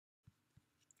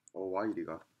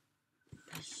Y리가.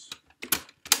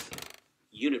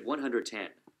 Unit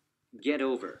 110. Get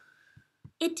over.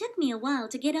 It took me a while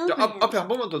to get over 자, him. 앞에 한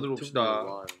번만 더 들어봅시다.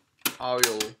 아유,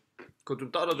 그거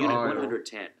좀 따라줘. Unit 아유.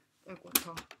 110. 아이고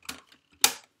더.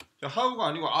 자, 하우가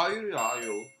아니고 아유야, 아유.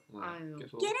 아유.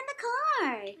 계속. Get in the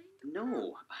car.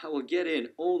 No, I will get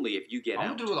in only if you get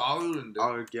아무 out. 데보다 아유인데.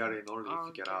 I'll get in only if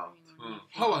you get out. 응.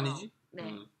 하우 아니지? 네.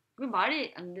 응. 그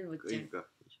말이 안 되는 거지. 그러니까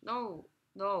No,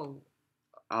 no.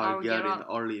 I'll get in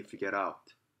only if you get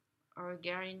out. Or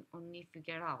get in only if you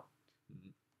get out.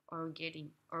 Or get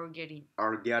in. I'll get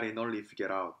in only if you get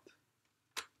out.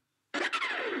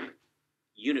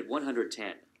 Unit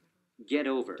 110. Get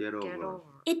over. Get Get over.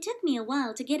 over. It took me a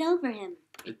while to get over him.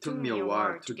 It took me a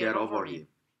while to get over him.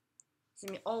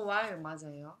 지금 while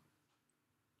맞아요.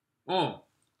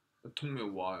 It took me a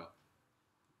while.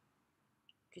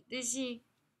 그 뜻이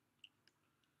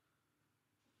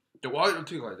자, while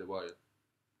어떻게 가야 돼? while.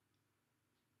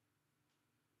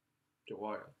 자,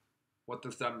 while. What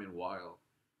does that mean? while.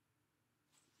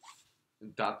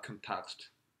 In that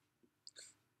context.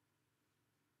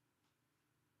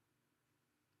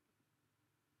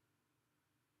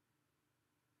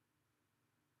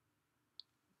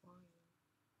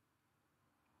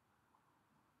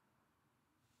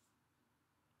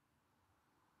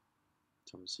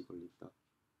 잠시 걸린다.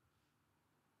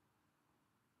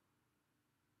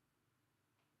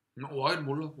 while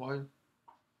몰라? while.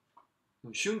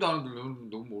 쉬운 단어들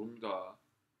너무 모릅니다.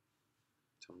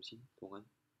 잠시 동안.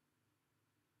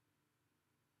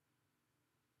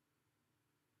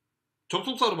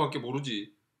 접속사로밖에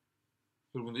모르지.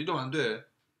 여러분들 이러면 안 돼.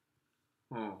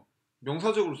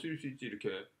 명사적으로 쓰일 수 있지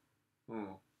이렇게.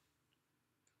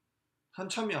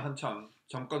 한참이야 한참.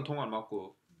 잠깐 동안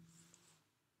맞고.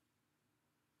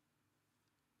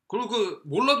 그리고 그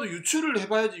몰라도 유추를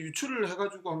해봐야지. 유추를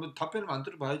해가지고 한번 답변을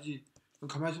만들어 봐야지.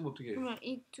 가만히 있으면 어떡해. 그러면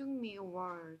it took me a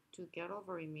while to get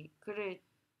over me. 그래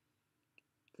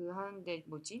그 하는데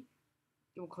뭐지?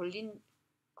 좀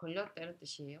걸렸다 이런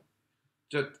뜻이에요?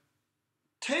 자,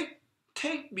 take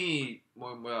me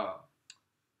뭐야?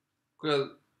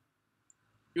 그냥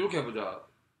이렇게 해보자.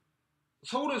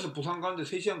 서울에서 부산 가는데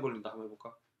 3시간 걸린다. 한번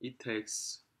해볼까? It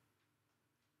takes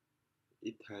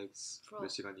몇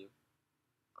시간이요?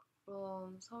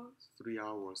 From 서울? 3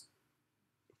 hours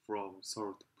from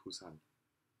Seoul to Busan.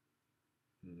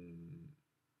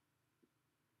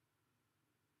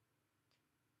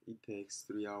 It takes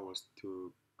 3 hours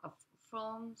to.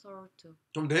 From 서울 to.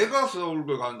 그럼 내가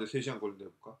서울을 가는데 3시간 걸린다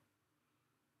해볼까?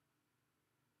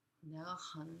 내가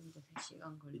가는데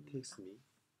 3시간 걸린다. It takes me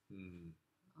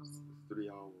 3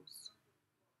 hours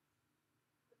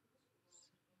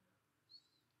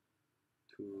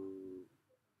to.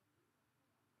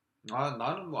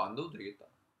 나는 뭐 안 넣어도 되겠다.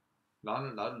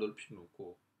 나를 넣을 필요는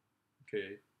없고.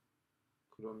 오케이.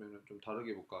 그러면은 좀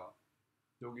다르게 해볼까?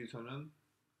 여기서는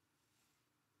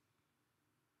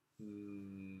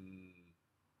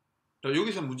자,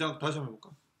 여기서 문장 다시 한번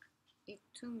해볼까? It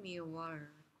took me a while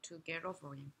to get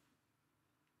over him.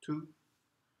 To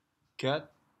get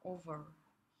Over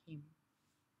him.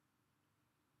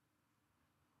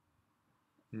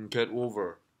 get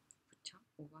over. 그쵸?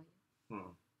 오바요?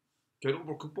 get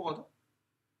over 극복하다?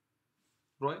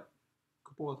 right?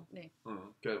 극복하다? 네.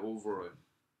 get over it.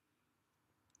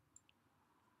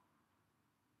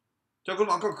 자,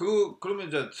 그럼 아까 그러면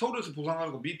이제 서울에서 부산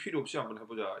가는 거 미 필요 없이 한번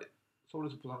해보자.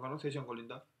 서울에서 부산 가는 3시간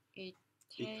걸린다? It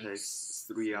It takes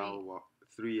 3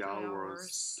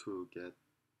 hours to get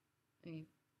네.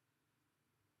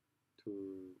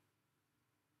 to.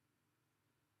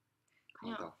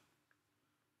 그냥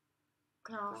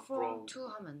from from to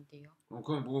하면 안 돼요.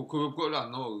 그럼 뭐 그걸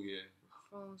안 넣어 그게.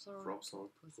 From 서울 from to Seoul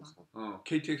to 부산. Busan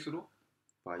KTX로?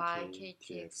 by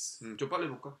KTX. KTX. 좀 빨리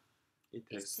해볼까? It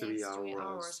takes 3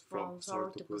 hours from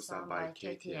Seoul to Busan by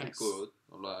KTX. Good,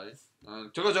 alright.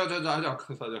 저거 하지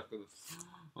않거든.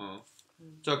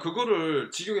 자,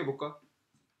 그거를 직역해 볼까?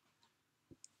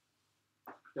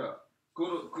 자,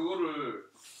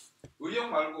 그거를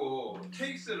의역 말고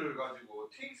takes를 가지고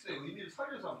takes의 의미를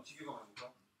살려서 한번 직역해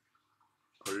볼까?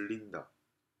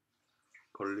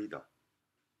 걸리다.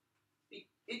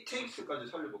 It takes까지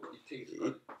살려볼까? It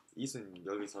takes. it은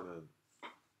여기서는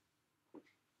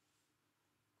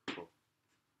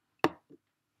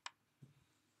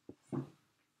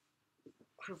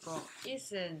그거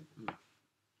it은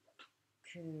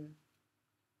그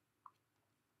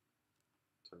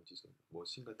전지전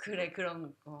머신 같은 그래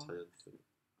그런 거 자연적.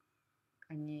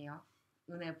 아니에요?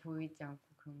 눈에 보이지 않고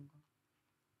그런 거.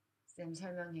 쌤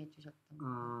설명해 주셨던 거.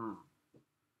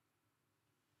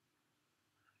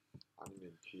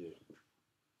 아니면 뒤에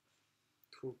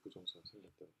to 부정사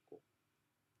생략되었고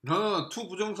to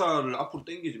부정사를 앞으로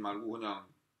당기지 말고 그냥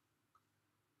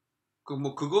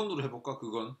그건으로 해볼까?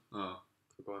 그건.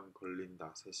 그건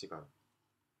걸린다 3시간.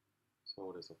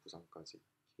 서울에서 부산까지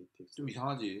KTX 좀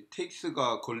이상하지.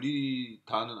 takes가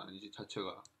걸리다는 아니지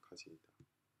자체가. 가지이다.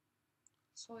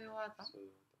 소요하다.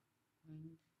 소요하다.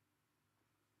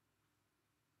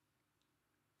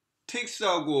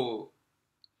 takes하고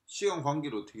시간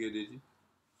관계를 어떻게 해야 되지?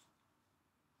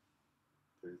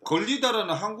 들다.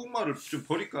 걸리다라는 한국말을 좀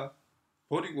버릴까?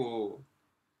 버리고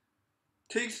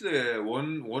takes의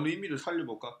원 의미를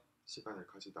살려볼까? 시간을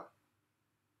가지다.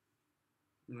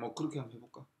 뭐 그렇게 한번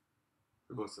해볼까?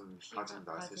 그것은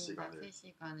가진다 3시간을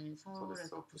 3시간을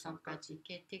서울에서 부산까지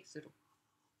KTX로.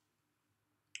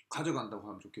 가져간다고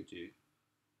하면 좋겠지.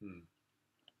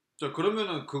 자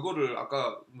그러면은 그거를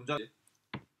아까 문장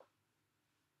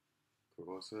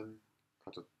그것은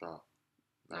가졌다.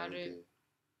 나를.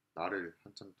 나를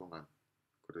한참 동안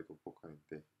그래도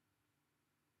복하는데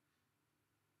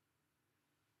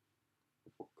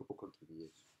극복하기 위해.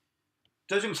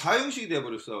 자 지금 4형식이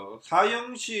돼버렸어.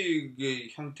 4형식의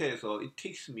형태에서 it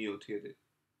takes me 어떻게 해야 돼?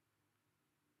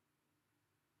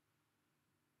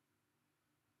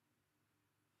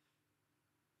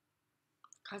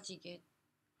 가지게.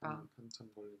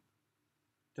 한참 걸린다.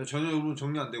 자 전혀 여러분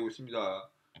정리 안 되고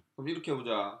있습니다. 그럼 이렇게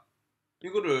해보자.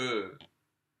 이거를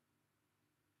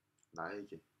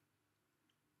나에게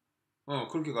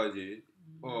그렇게 가야지.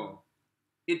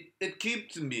 it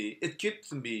keeps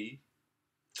me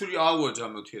 3 hours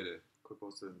하면 어떻게 해야 돼?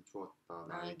 그것은 주었다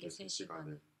나에게 나에게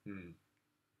 3시간을. 3시간을.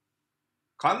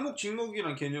 간목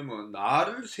직목이라는 개념은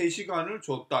나를 3시간을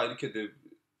줬다 이렇게 돼.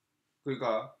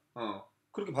 그러니까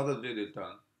그렇게 받아들여야 돼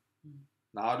일단.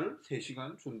 나를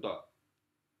 3시간 준다.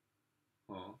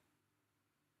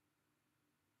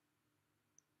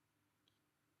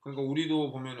 그러니까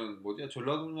우리도 보면은 뭐지?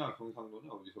 전라도냐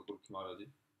경상도냐 어디서 그렇게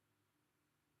말하지?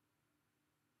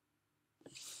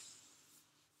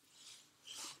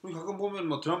 우리 가끔 보면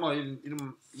뭐 드라마 이름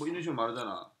뭐 이런 식으로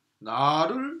말하잖아.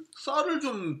 나를 쌀을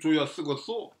좀 줘야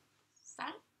쓰겠어.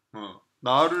 쌀?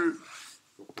 나를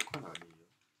그거 북한 아니에요?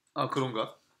 아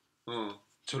그런가?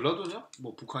 전라도냐?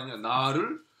 뭐 북한이냐?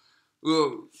 나를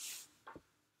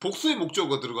복수의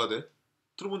목적어가 들어가대.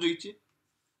 들어본 적 있지?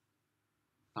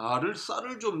 나를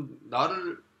쌀을 좀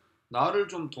나를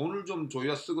좀 돈을 좀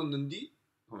줘야 쓰겠는디?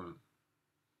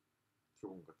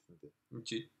 들어본 것 같은데.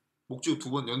 있지? 목적어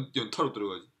 2번 연타로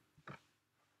들어가지.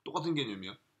 똑같은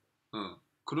개념이야.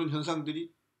 그런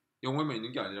현상들이 영어에만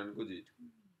있는 게 아니라는 거지.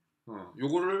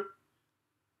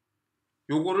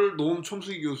 요거를 노음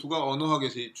촘스키 교수가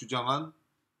언어학에서 주장한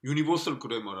유니버설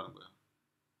그래머라는 거야.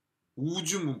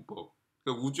 우주문법.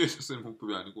 그러니까 우주에서 쓰는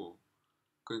문법이 아니고,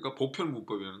 그러니까 보편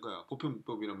문법이라는 거야. 보편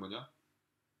문법이란 뭐냐?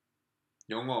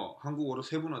 영어, 한국어로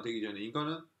세분화되기 전에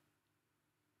인간은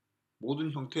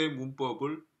모든 형태의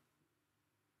문법을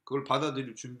그걸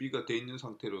받아들일 준비가 돼 있는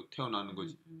상태로 태어나는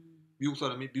거지. 미국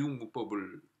사람이 미국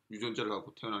문법을 유전자를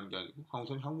갖고 태어나는 게 아니고 한국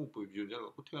사람이 한국 문법을 유전자를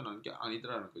갖고 태어나는 게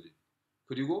아니더라는 거지.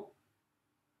 그리고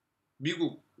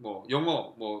미국 뭐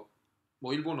영어 뭐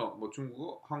일본어 뭐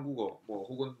중국어 한국어 뭐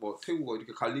혹은 뭐 태국어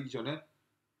이렇게 갈리기 전에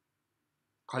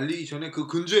그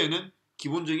근저에는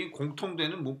기본적인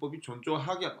공통되는 문법이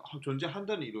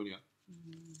존재한다는 이론이야.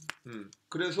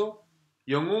 그래서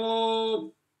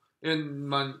영어에만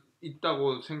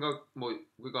있다고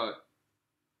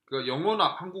그러니까 영어나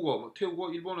한국어, 뭐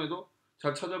태국어, 일본어에도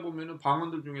잘 찾아보면은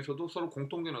방언들 중에서도 서로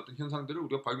공통된 어떤 현상들을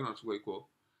우리가 발견할 수가 있고,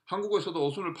 한국어에서도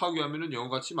어순을 파괴하면은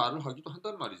영어같이 말을 하기도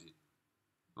한단 말이지.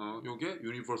 요게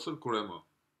유니버설 그래머.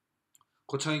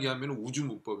 거창하게 얘기하면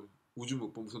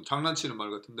우주문법 무슨 장난치는 말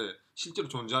같은데 실제로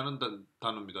존재하는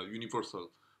단어입니다. 유니버설.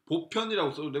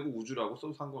 보편이라고 써도 되고 우주라고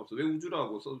써도 상관없어. 왜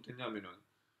우주라고 써도 되냐면은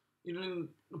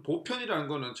이런 보편이라는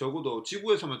거는 적어도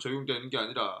지구에서만 적용되는 게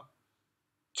아니라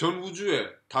전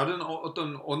우주에 다른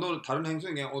어떤 언어, 다른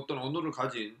행성에 어떤 언어를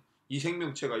가진 이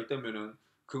생명체가 있다면은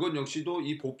그건 역시도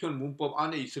이 보편 문법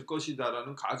안에 있을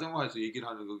것이다라는 가정하에서 얘기를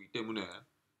하는 거기 때문에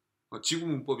지구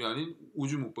문법이 아닌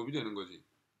우주 문법이 되는 거지.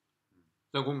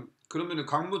 자, 그러면은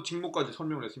강목 직목까지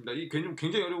설명을 했습니다. 이 개념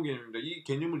굉장히 어려운 개념입니다. 이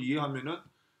개념을 이해하면은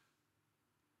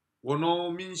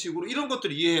원어민식으로 이런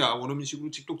것들을 이해해야 원어민식으로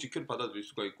직독직해를 받아들일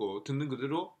수가 있고 듣는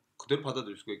그대로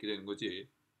받아들일 수가 있게 되는 거지.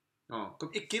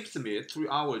 그럼 it gives me 3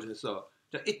 hours 해서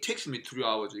자, it takes me 3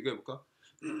 hours 이거 해볼까?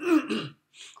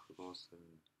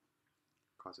 그것은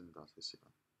가진다 3시간.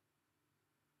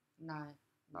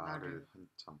 나를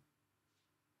한참.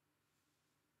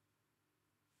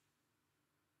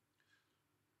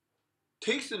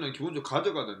 takes는 기본적으로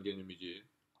가져가다는 개념이지.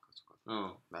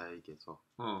 가져가. 나에게서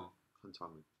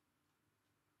한참을.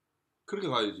 그렇게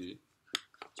가야지.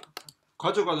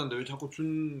 가져가는데 왜 자꾸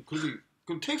그렇게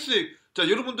그럼 테이크의 자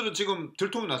여러분들은 지금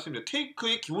들통이 났습니다.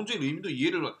 테이크의 기본적인 의미도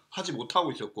이해를 하지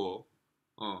못하고 있었고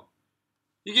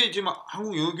이게 지금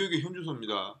한국 영어 교육의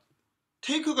현주소입니다.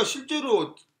 테이크가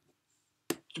실제로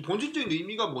본질적인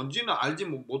의미가 뭔지는 알지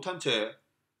못한 채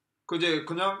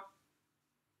그냥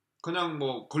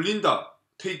뭐 걸린다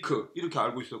테이크 이렇게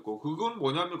알고 있었고 그건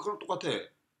뭐냐면 그랑 똑같아.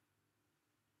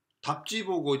 답지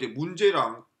보고 이제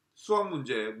문제랑 수학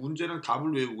문제랑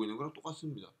답을 외우고 있는 거랑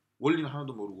똑같습니다. 원리는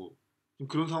하나도 모르고 지금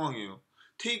그런 상황이에요.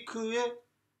 테이크의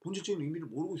본질적인 의미를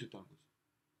모르고 있었다는 거죠.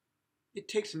 It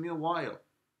takes me a while.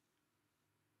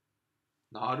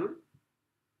 나를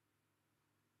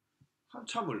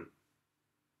한참을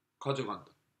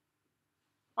가져간다.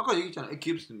 아까 얘기했잖아. It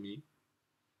gives me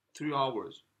 3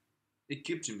 hours. It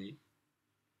gives me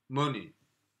money.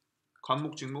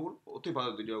 간목 직목을 어떻게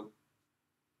받아들이라고?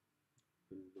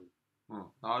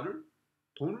 나를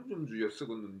돈을 좀 주여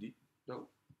쓰겠는디?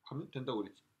 라고 하면 된다고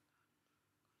그랬지.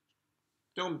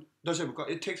 조금 다시 해볼까?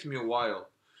 It takes me a while.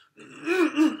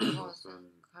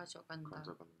 그것은 가져간다.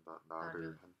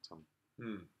 나를 한참.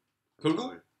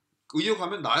 결국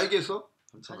의역하면 나에게서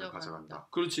한참을 가져간다.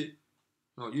 그렇지.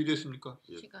 이해됐습니까?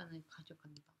 시간을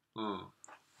가져간다.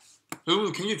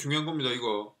 여러분들 굉장히 중요한 겁니다.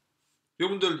 이거.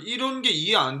 여러분들 이런 게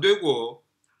이해 안 되고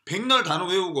백날 단어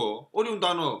외우고 어려운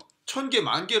단어 1000개,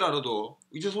 10,000개를 알아도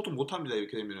이제 소통 못합니다.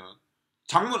 이렇게 되면은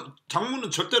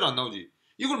장문은 절대로 안 나오지.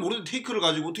 이걸 모르는 테이크를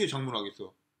가지고 어떻게 장문을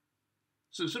하겠어?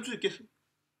 쓸 수 있겠어?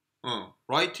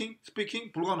 writing,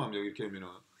 speaking 불가능합니다. 이렇게 되면은.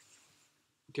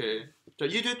 오케이. 자,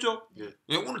 이해됐죠? 네.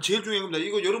 오늘 제일 중요한 겁니다.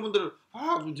 이거 여러분들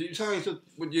이 생각했어.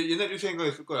 옛날에 이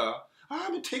생각했을 거야.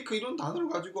 뭐 테이크 이런 단어를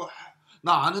가지고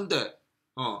나 아는데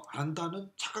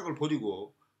안다는 착각을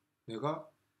버리고 내가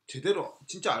제대로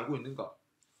진짜 알고 있는가?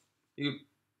 이게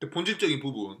본질적인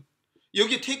부분.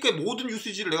 여기에 테이크의 모든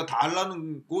유시지를 내가 다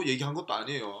알라는 거 얘기한 것도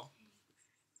아니에요.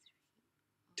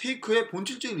 테이크의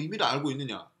본질적인 의미를 알고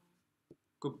있느냐?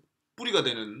 그 뿌리가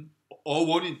되는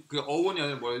어원이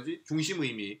아니라 뭐야지? 중심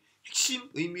의미,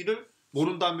 핵심 의미를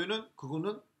모른다면은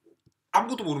그거는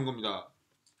아무것도 모르는 겁니다.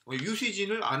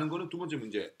 유시진을 아는 거는 두 번째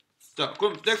문제. 자,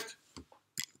 그럼 next.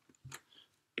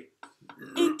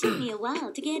 It took me a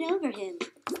while to get over him.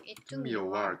 It took me a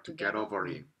while to get over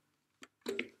him.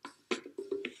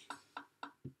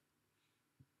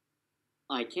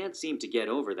 I can't seem to get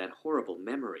over that horrible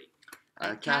memory.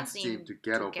 I can't seem to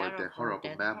get over that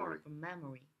horrible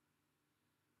memory.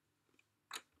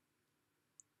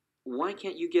 Why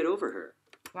can't you get over her?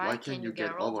 Why can't you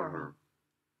get over her?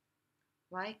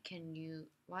 Why can't you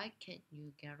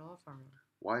get over her?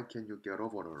 Why can't you get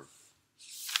over her?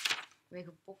 왜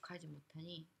극복하지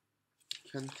못하니?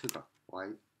 can't가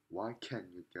why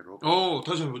can't you get over her?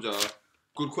 다시 한번 보자.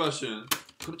 Good question.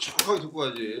 그럼 정확하게 듣고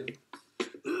가지.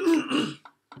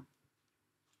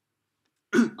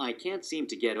 I can't seem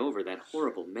to get over that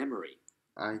horrible memory.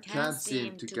 I can't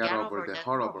seem to get over that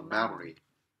horrible memory.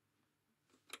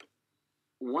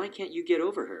 Why can't you get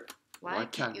over her? Why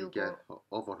can't you get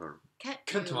over her? Can't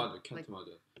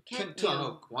맞아. Can't 안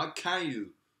하고 Why can't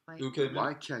you? 이렇게 되면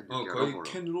Why can't you get 거의 over her?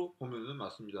 can으로 보면은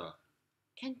맞습니다.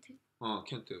 Can't?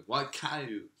 can't. Why can't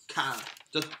you? Can't.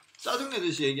 자,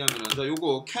 짜증내듯이 얘기하면은 자,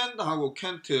 요거 can't 하고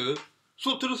can't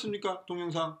수업 들었습니까?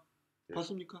 동영상 네.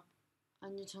 봤습니까?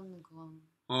 아니 저는 그건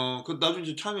그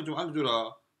나중에 참여 좀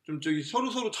알려줘라. 좀 저기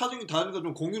서로 차증이 다르니까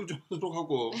좀 공유를 좀 하도록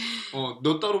하고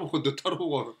너 따로 보고 너 따로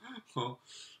보고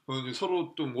이제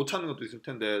서로 또 못 찾는 것도 있을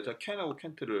텐데 자 can하고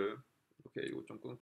can't를 이렇게 이거 좀